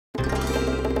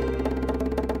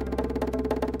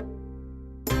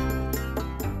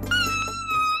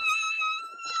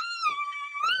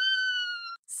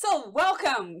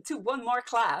Welcome to one more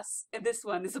class, and this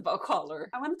one is about color.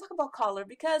 I want to talk about color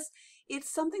because it's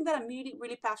something that I'm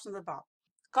really passionate about.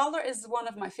 Color is one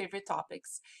of my favorite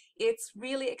topics. It's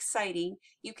really exciting.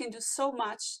 You can do so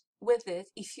much with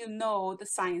it if you know the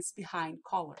science behind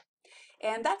color.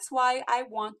 And that's why I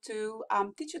want to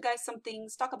teach you guys some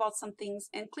things, talk about some things,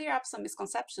 and clear up some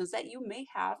misconceptions that you may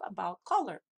have about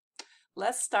color.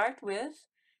 Let's start with,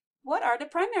 what are the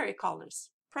primary colors?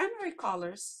 Primary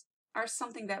colors are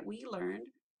something that we learned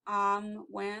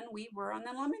when we were in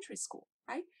elementary school,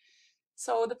 right?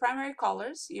 So the primary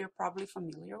colors you're probably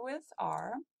familiar with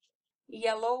are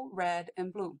yellow, red,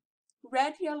 and blue.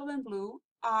 Red, yellow, and blue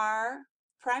are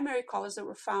primary colors that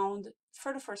were found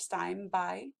for the first time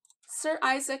by Sir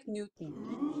Isaac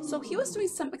Newton. So he was doing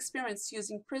some experiments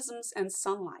using prisms and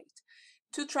sunlight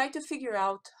to try to figure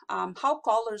out how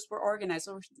colors were organized,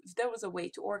 or if there was a way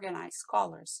to organize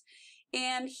colors.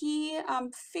 And he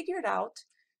figured out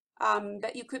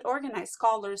that you could organize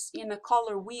colors in a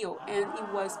color wheel, and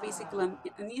it was basically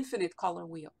an infinite color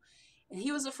wheel. And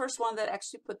he was the first one that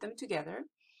actually put them together.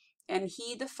 And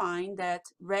he defined that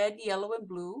red, yellow, and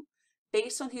blue,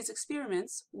 based on his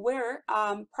experiments, were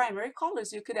primary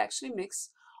colors. You could actually mix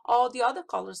all the other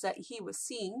colors that he was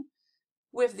seeing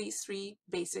with these three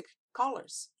basic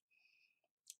colors.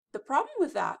 The problem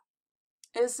with that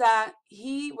is that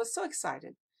he was so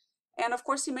excited. And of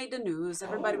course, he made the news.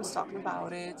 Everybody was talking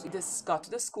about it. This got to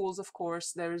the schools, of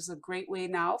course. There's a great way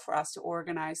now for us to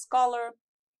organize color.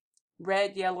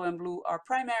 Red, yellow, and blue are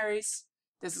primaries.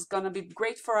 This is going to be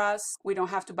great for us. We don't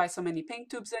have to buy so many paint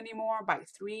tubes anymore. Buy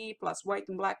 3 plus white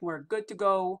and black. We're good to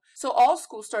go. So all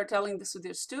schools started telling this to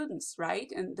their students, right?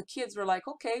 And the kids were like,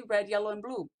 okay, red, yellow, and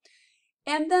blue.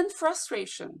 And then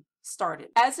frustration started.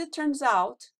 As it turns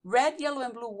out, red, yellow,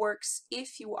 and blue works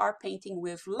if you are painting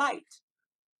with light.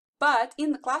 But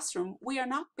in the classroom, we are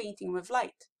not painting with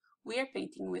light. We are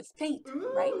painting with paint,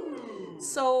 right?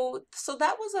 So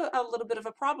that was a little bit of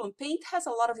a problem. Paint has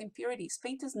a lot of impurities.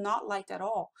 Paint is not light at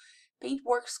all. Paint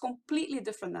works completely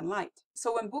different than light.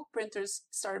 So when book printers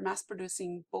started mass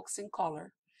producing books in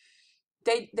color,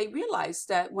 they realized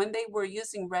that when they were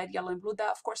using red, yellow, and blue, that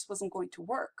of course wasn't going to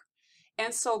work.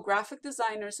 And so graphic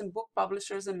designers and book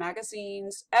publishers and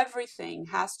magazines, everything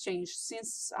has changed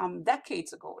since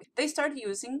decades ago. They started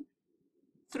using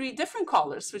 3 different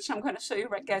colors, which I'm going to show you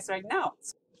guys right now.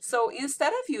 So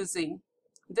instead of using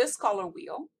this color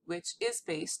wheel, which is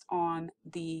based on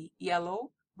the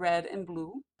yellow, red, and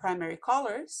blue primary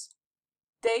colors,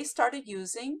 they started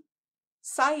using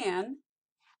cyan,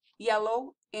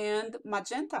 yellow, and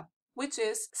magenta, which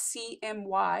is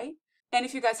CMY. And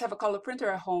if you guys have a color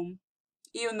printer at home,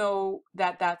 you know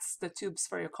that that's the tubes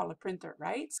for your color printer,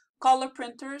 right? Color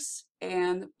printers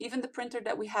and even the printer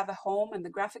that we have at home and the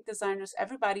graphic designers,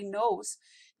 everybody knows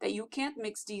that you can't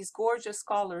mix these gorgeous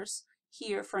colors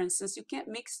here, for instance, you can't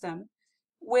mix them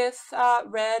with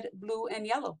red, blue, and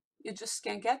yellow. You just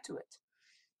can't get to it.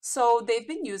 So they've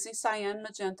been using cyan,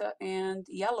 magenta, and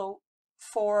yellow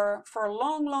for a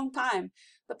long time.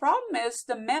 The problem is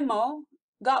the memo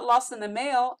got lost in the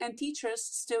mail, and teachers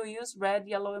still use red,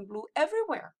 yellow, and blue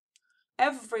everywhere.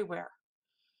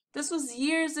 This was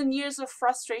years and years of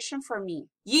frustration for me.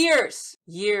 Years,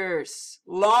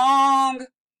 long,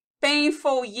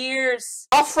 painful years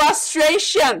of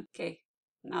frustration. Okay,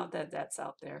 now that that's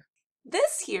out there.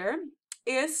 This here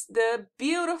is the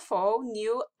beautiful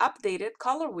new updated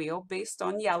color wheel based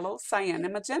on yellow, cyan,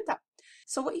 and magenta.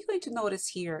 So what you're going to notice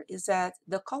here is that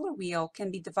the color wheel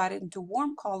can be divided into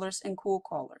warm colors and cool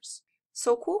colors.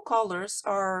 So cool colors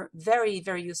are very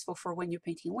useful for when you're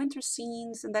painting winter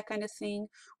scenes and that kind of thing.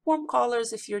 Warm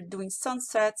colors if you're doing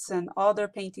sunsets and other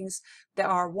paintings that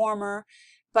are warmer.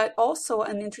 But also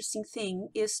an interesting thing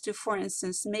is to, for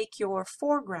instance, make your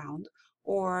foreground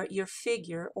or your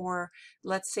figure, or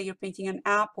let's say you're painting an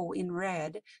apple in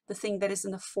red, the thing that is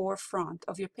in the forefront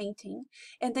of your painting,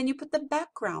 and then you put the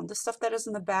background, the stuff that is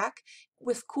in the back,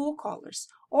 with cool colors,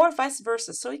 or vice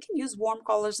versa. So you can use warm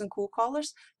colors and cool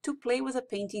colors to play with a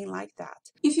painting like that.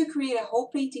 If you create a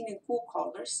whole painting in cool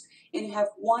colors and you have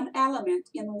one element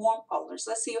in warm colors,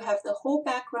 let's say you have the whole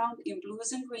background in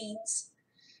blues and greens,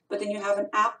 but then you have an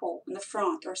apple in the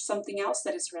front or something else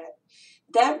that is red,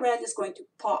 that red is going to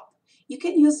pop. You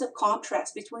can use the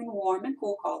contrast between warm and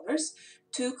cool colors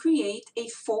to create a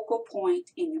focal point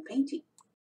in your painting.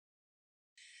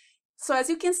 So as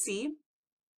you can see,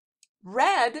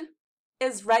 red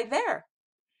is right there.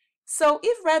 So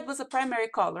if red was a primary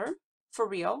color, for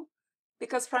real,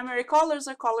 because primary colors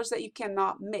are colors that you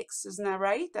cannot mix, isn't that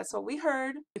right? That's what we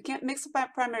heard. You can't mix a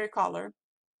primary color.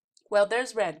 Well,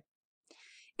 there's red.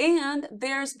 And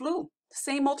there's blue.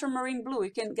 Same ultramarine blue.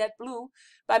 You can get blue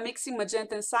by mixing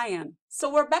magenta and cyan.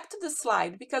 So we're back to the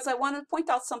slide because I want to point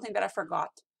out something that I forgot.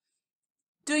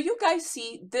 Do you guys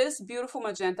see this beautiful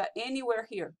magenta anywhere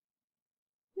here?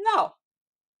 No.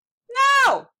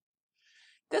 No!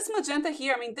 This magenta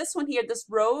here, I mean this one here, this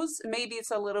rose, maybe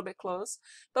it's a little bit close,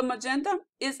 but magenta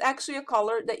is actually a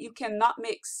color that you cannot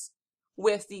mix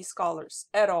with these colors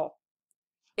at all.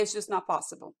 It's just not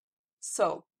possible.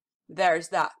 So there's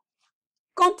that.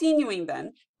 Continuing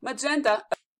then, magenta,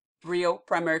 real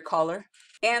primary color,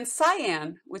 and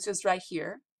cyan, which is right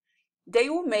here, they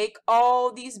will make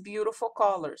all these beautiful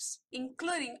colors,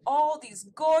 including all these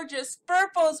gorgeous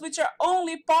purples, which are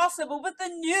only possible with the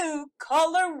new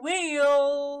color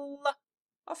wheel.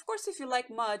 Of course, if you like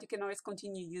mud, you can always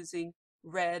continue using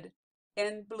red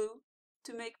and blue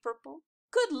to make purple.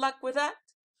 Good luck with that.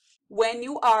 When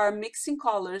you are mixing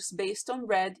colors based on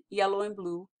red, yellow, and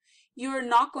blue, you're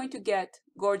not going to get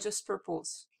gorgeous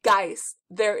purples. Guys,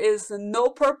 there is no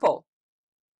purple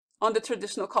on the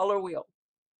traditional color wheel.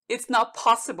 It's not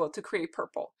possible to create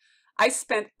purple. I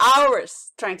spent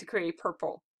hours trying to create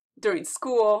purple during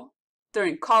school,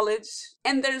 during college,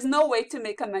 and there's no way to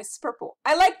make a nice purple.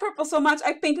 I like purple so much,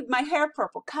 I painted my hair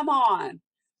purple. Come on.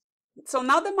 So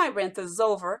now that my rant is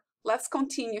over, let's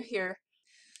continue here.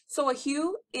 So a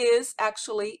hue is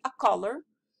actually a color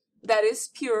that is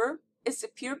pure. It's a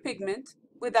pure pigment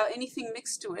without anything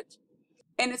mixed to it.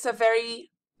 And it's a very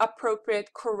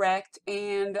appropriate, correct,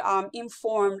 and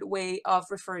informed way of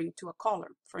referring to a color.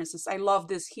 For instance, I love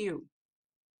this hue,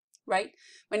 right?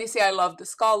 When you say I love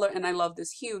this color and I love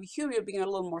this hue, you're being a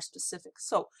little more specific.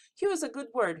 So hue is a good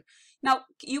word. Now,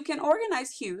 you can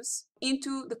organize hues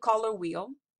into the color wheel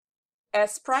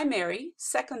as primary,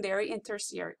 secondary, and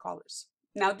tertiary colors.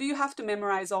 Now, do you have to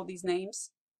memorize all these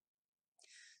names?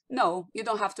 No, you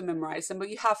don't have to memorize them, but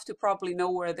you have to probably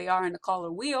know where they are in the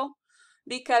color wheel,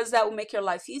 because that will make your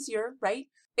life easier, right?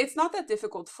 It's not that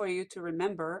difficult for you to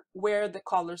remember where the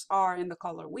colors are in the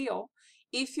color wheel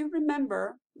if you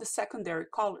remember the secondary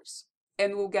colors,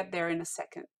 and we'll get there in a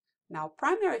second. Now,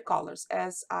 primary colors,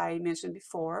 as I mentioned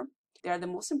before, they're the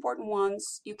most important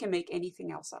ones. You can make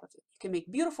anything else out of it. You can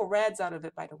make beautiful reds out of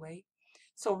it, by the way.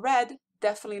 So red,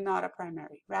 definitely not a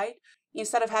primary, right?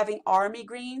 Instead of having army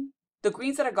green, the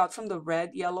greens that I got from the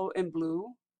red, yellow, and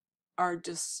blue are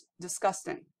just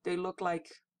disgusting. They look like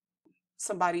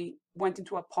somebody went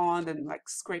into a pond and like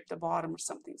scraped the bottom or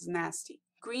something. It's nasty.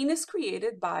 Green is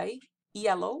created by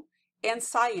yellow and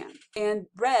cyan, and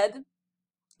red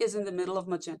is in the middle of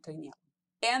magenta and yellow.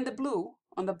 And the blue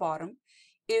on the bottom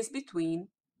is between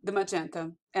the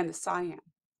magenta and the cyan.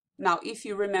 Now, if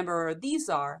you remember where these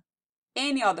are,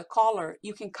 any other color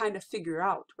you can kind of figure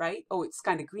out, right? Oh, it's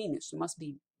kind of greenish. It must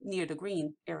be near the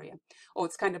green area. Oh,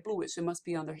 it's kind of bluish. It must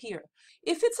be under here.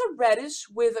 If it's a reddish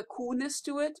with a coolness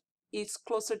to it, it's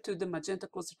closer to the magenta,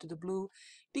 closer to the blue,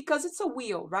 because it's a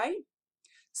wheel, right?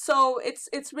 So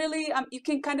it's really, you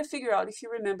can kind of figure out if you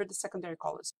remember the secondary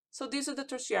colors. So these are the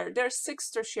tertiary. There are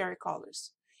 6 tertiary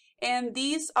colors. And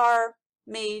these are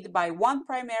made by 1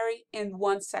 primary and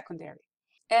 1 secondary.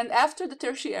 And after the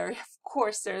tertiary, of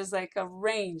course, there's like a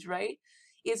range, right?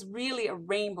 It's really a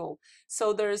rainbow.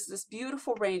 So there's this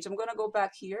beautiful range. I'm going to go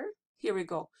back here. Here we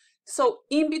go. So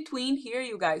in between here,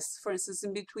 you guys, for instance,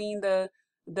 in between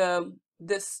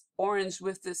this orange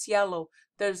with this yellow,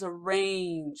 there's a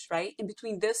range, right? In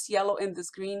between this yellow and this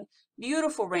green,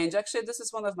 beautiful range. Actually, this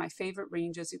is one of my favorite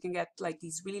ranges. You can get like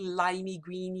these really limey,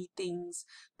 greeny things.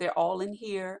 They're all in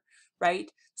here, right?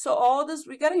 So all this,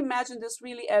 we got to imagine this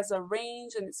really as a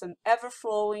range, and it's an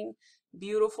ever-flowing,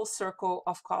 beautiful circle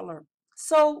of color.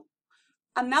 So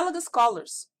analogous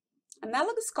colors.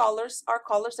 Analogous colors are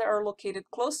colors that are located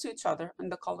close to each other in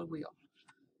the color wheel.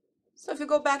 So if you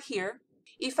go back here,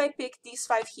 if I pick these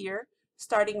 5 here,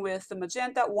 starting with the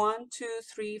magenta, 1, 2,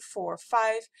 3, 4,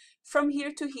 5, from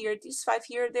here to here, these 5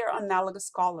 here, they're analogous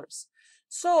colors.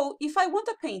 So if I want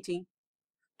a painting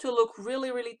to look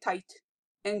really, really tight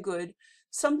and good,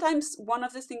 sometimes one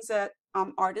of the things that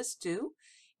artists do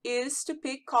is to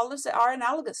pick colors that are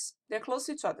analogous. They're close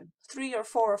to each other. 3 or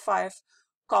 4 or 5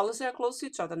 colors that are close to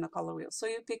each other in the color wheel. So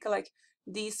you pick like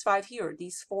these 5 here,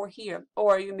 these 4 here,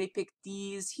 or you may pick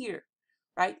these here,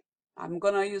 right? I'm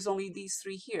gonna use only these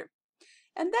 3 here.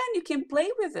 And then you can play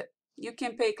with it. You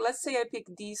can pick, let's say I pick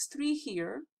these 3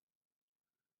 here,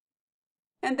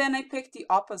 and then I pick the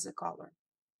opposite color,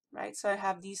 right? So I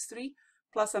have these 3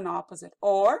 plus an opposite,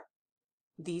 or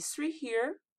these 3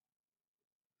 here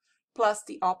plus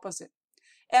the opposite.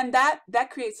 And that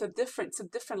creates a different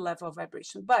level of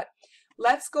vibration. But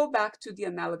let's go back to the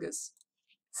analogous.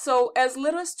 So as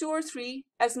little as 2 or 3,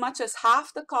 as much as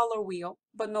half the color wheel,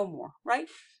 but no more, right?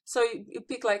 So you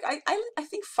pick like, I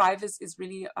think 5 is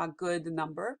really a good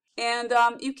number. And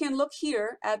you can look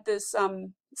here at this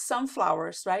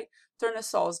sunflowers, right?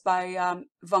 Tournesols by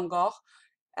Van Gogh,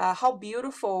 how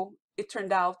beautiful it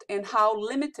turned out and how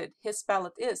limited his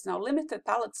palette is. Now, limited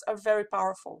palettes are very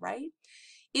powerful, right?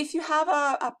 If you have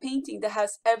a painting that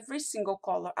has every single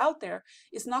color out there,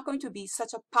 it's not going to be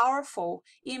such a powerful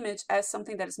image as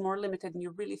something that is more limited and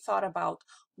you really thought about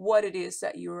what it is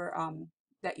that you're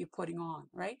putting on,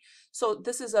 right? So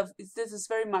this is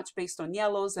very much based on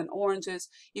yellows and oranges.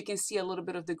 You can see a little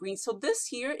bit of the green. So this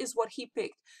here is what he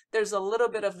picked. There's a little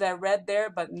bit of that red there,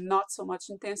 but not so much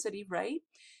intensity, right?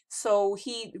 So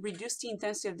he reduced the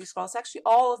intensity of these colors. Actually,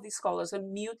 all of these colors are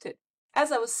muted.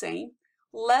 As I was saying,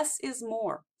 less is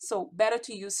more. So better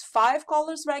to use 5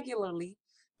 colors regularly,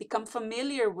 become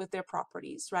familiar with their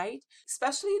properties, right?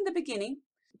 Especially in the beginning,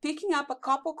 picking up a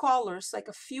couple colors, like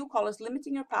a few colors,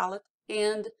 limiting your palette,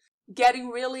 and getting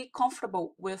really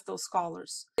comfortable with those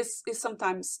colors is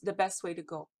sometimes the best way to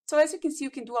go. So as you can see,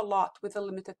 you can do a lot with a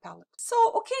limited palette. So,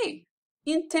 okay,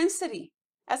 intensity.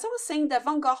 As I was saying, that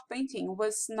Van Gogh painting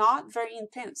was not very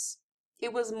intense.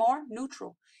 It was more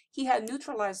neutral. He had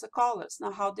neutralized the colors.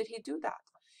 Now, how did he do that?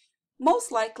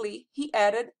 Most likely, he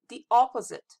added the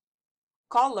opposite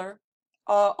color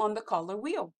on the color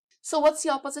wheel. So what's the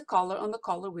opposite color on the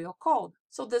color wheel called?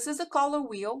 So this is the color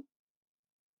wheel.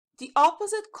 The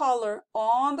opposite color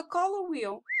on the color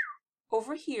wheel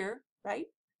over here, right,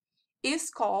 is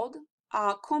called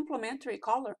a complementary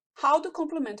color. How do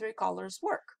complementary colors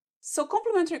work? So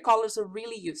complementary colors are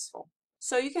really useful.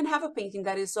 So you can have a painting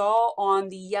that is all on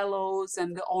the yellows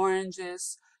and the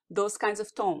oranges, those kinds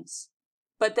of tones.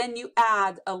 But then you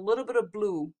add a little bit of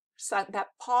blue, so that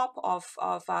pop of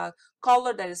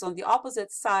color that is on the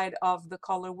opposite side of the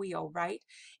color wheel, right?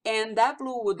 And that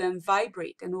blue will then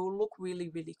vibrate and it will look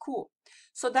really, really cool.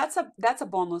 So that's a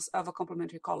bonus of a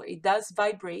complementary color. It does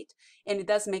vibrate and it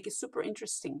does make it super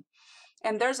interesting.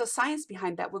 And there's a science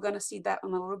behind that. We're going to see that in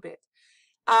a little bit.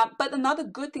 But another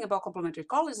good thing about complementary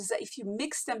colors is that if you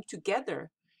mix them together,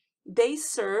 they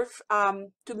serve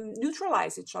to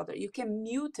neutralize each other. You can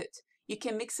mute it. You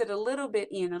can mix it a little bit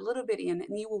in,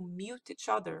 and you will mute each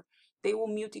other. They will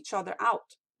mute each other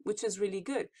out, which is really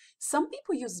good. Some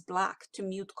people use black to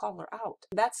mute color out.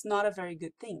 That's not a very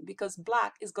good thing because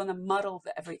black is going to muddle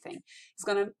everything. It's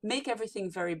going to make everything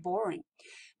very boring.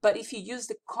 But if you use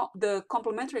the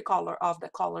complementary color of the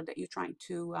color that you're trying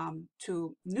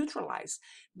to neutralize,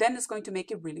 then it's going to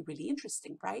make it really, really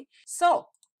interesting, right? So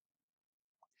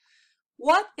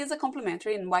what is a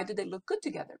complementary and why do they look good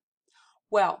together?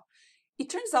 Well, it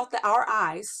turns out that our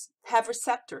eyes have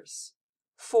receptors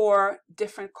for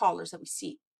different colors that we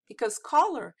see because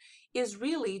color is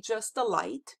really just the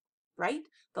light, right?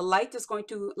 The light is going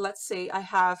to, let's say I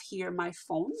have here my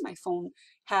phone. My phone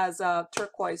has a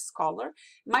turquoise color.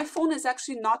 My phone is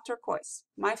actually not turquoise.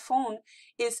 My phone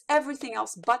is everything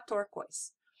else but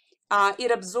turquoise.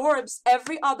 It absorbs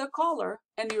every other color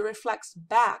and it reflects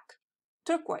back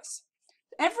turquoise.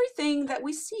 Everything that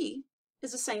we see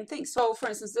is the same thing. So for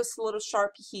instance, this little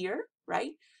Sharpie here,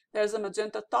 right? There's a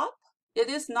magenta top. It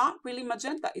is not really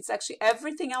magenta. It's actually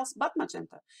everything else but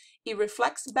magenta. It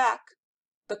reflects back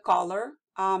the color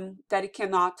that it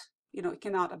cannot, it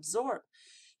cannot absorb.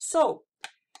 So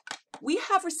we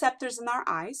have receptors in our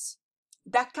eyes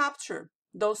that capture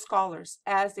those colors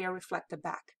as they are reflected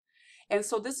back. And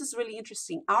so this is really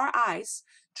interesting. Our eyes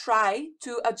try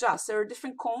to adjust. There are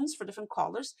different cones for different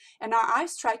colors, and our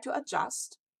eyes try to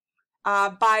adjust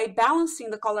by balancing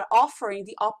the color, offering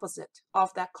the opposite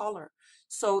of that color.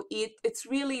 So it's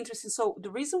really interesting. So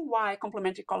the reason why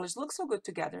complementary colors look so good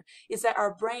together is that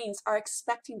our brains are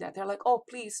expecting that. They're like, oh,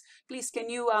 please, can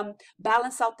you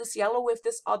balance out this yellow with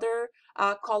this other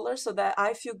color so that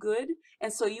I feel good?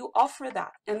 And so you offer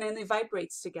that, and then it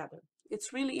vibrates together.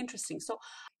 It's really interesting.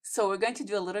 So we're going to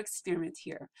do a little experiment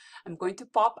here. I'm going to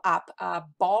pop up a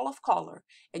ball of color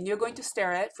and you're going to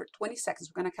stare at it for 20 seconds.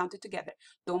 We're going to count it together.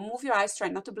 Don't move your eyes. Try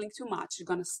not to blink too much. You're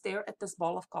going to stare at this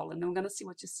ball of color and then we're going to see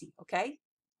what you see, okay?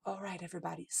 All right,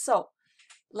 everybody. So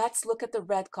let's look at the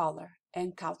red color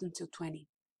and count until 20.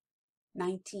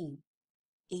 19,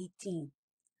 18,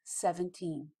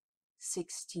 17,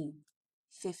 16,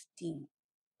 15,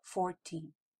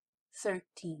 14,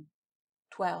 13,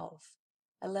 12,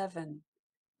 11,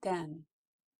 10,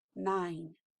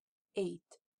 9, 8,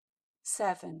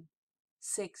 7,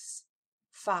 6,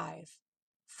 5,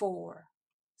 4,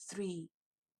 3,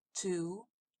 2,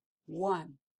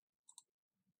 1.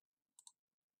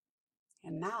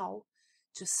 And now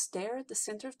just stare at the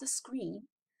center of the screen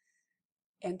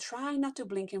And try not to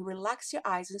blink and relax your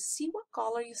eyes and see what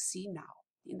color you see now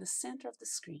in the center of the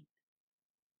screen.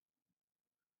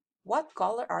 What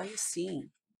color are you seeing?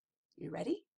 You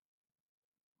ready?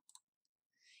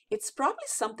 It's probably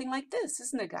something like this,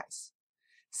 isn't it, guys?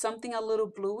 Something a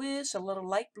little bluish, a little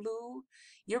light blue.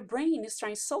 Your brain is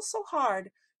trying so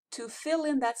hard to fill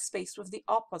in that space with the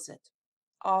opposite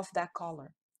of that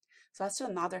color. So let's do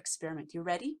another experiment. You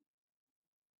ready?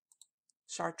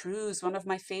 Chartreuse, one of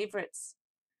my favorites.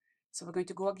 So we're going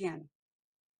to go again.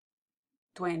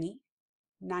 20,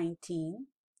 19,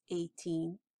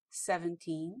 18,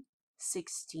 17,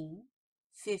 16,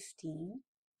 15,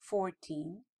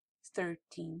 14,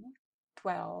 13,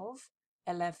 12,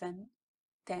 11,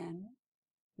 10,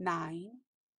 9,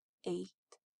 8,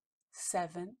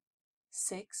 7,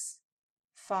 6,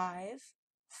 5,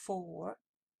 4,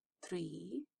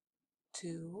 3,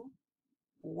 2,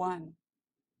 1.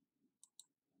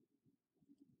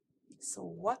 So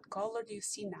what color do you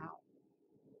see now?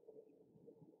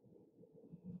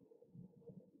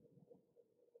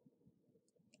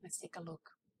 Let's take a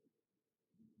look.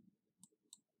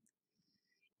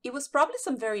 It was probably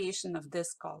some variation of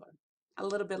this color. A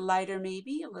little bit lighter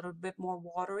maybe, a little bit more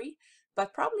watery,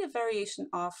 but probably a variation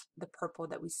of the purple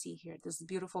that we see here, this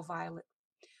beautiful violet.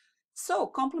 So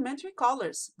complementary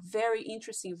colors, very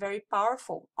interesting, very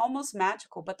powerful, almost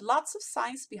magical, but lots of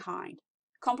science behind.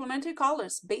 Complementary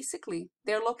colors, basically,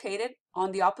 they're located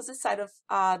on the opposite side of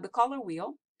the color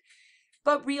wheel.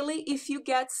 But really, if you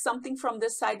get something from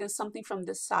this side and something from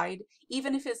this side,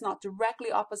 even if it's not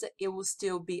directly opposite, it will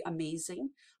still be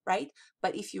amazing, right?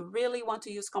 But if you really want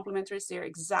to use complementaries, they're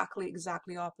exactly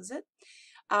opposite.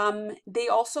 They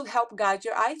also help guide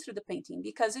your eye through the painting,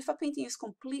 because if a painting is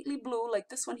completely blue, like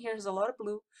this one here has a lot of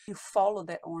blue, you follow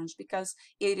that orange because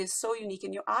it is so unique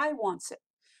and your eye wants it.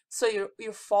 So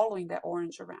you're following that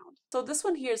orange around. So this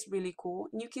one here is really cool.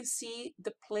 And you can see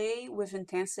the play with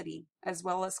intensity as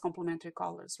well as complementary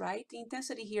colors, right? The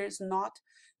intensity here is not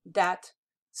that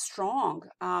strong.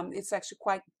 It's actually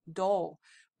quite dull.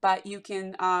 But you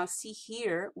can see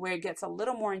here where it gets a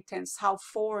little more intense, how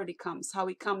forward it comes,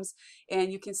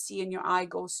 and you can see in your eye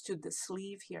goes to the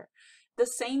sleeve here. The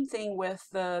same thing with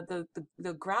the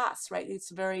grass, right?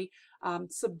 It's very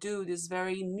subdued, is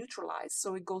very neutralized,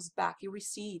 so it goes back, it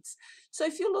recedes. So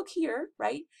if you look here,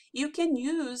 right, you can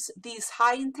use these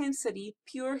high intensity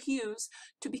pure hues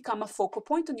to become a focal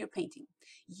point on your painting.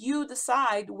 You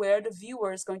decide where the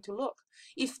viewer is going to look.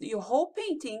 If your whole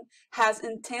painting has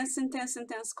intense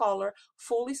color,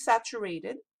 fully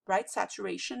saturated, right?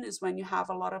 Saturation is when you have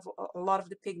a lot of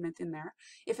the pigment in there.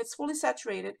 If it's fully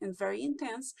saturated and very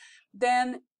intense,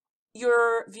 then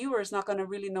your viewer is not going to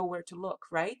really know where to look,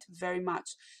 right? Very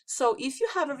much. So if you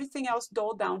have everything else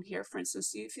dulled down here, for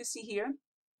instance, if you see here,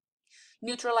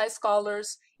 neutralized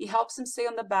colors, it helps them stay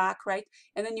on the back, right?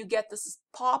 And then you get this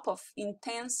pop of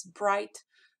intense, bright,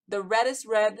 the reddest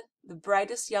red, the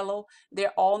brightest yellow,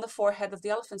 they're all on the forehead of the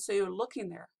elephant, so you're looking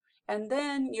there. And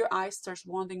then your eye starts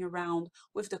wandering around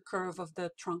with the curve of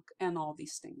the trunk and all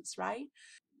these things, right?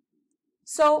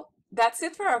 So that's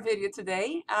it for our video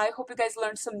today. I hope you guys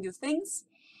learned some new things.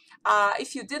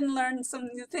 If you didn't learn some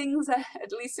new things,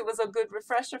 at least it was a good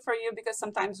refresher for you, because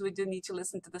sometimes we do need to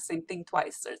listen to the same thing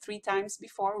twice or 3 times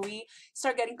before we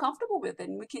start getting comfortable with it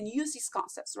and we can use these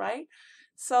concepts, right?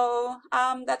 So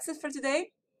that's it for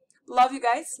today. Love you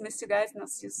guys, miss you guys, and I'll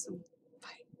see you soon.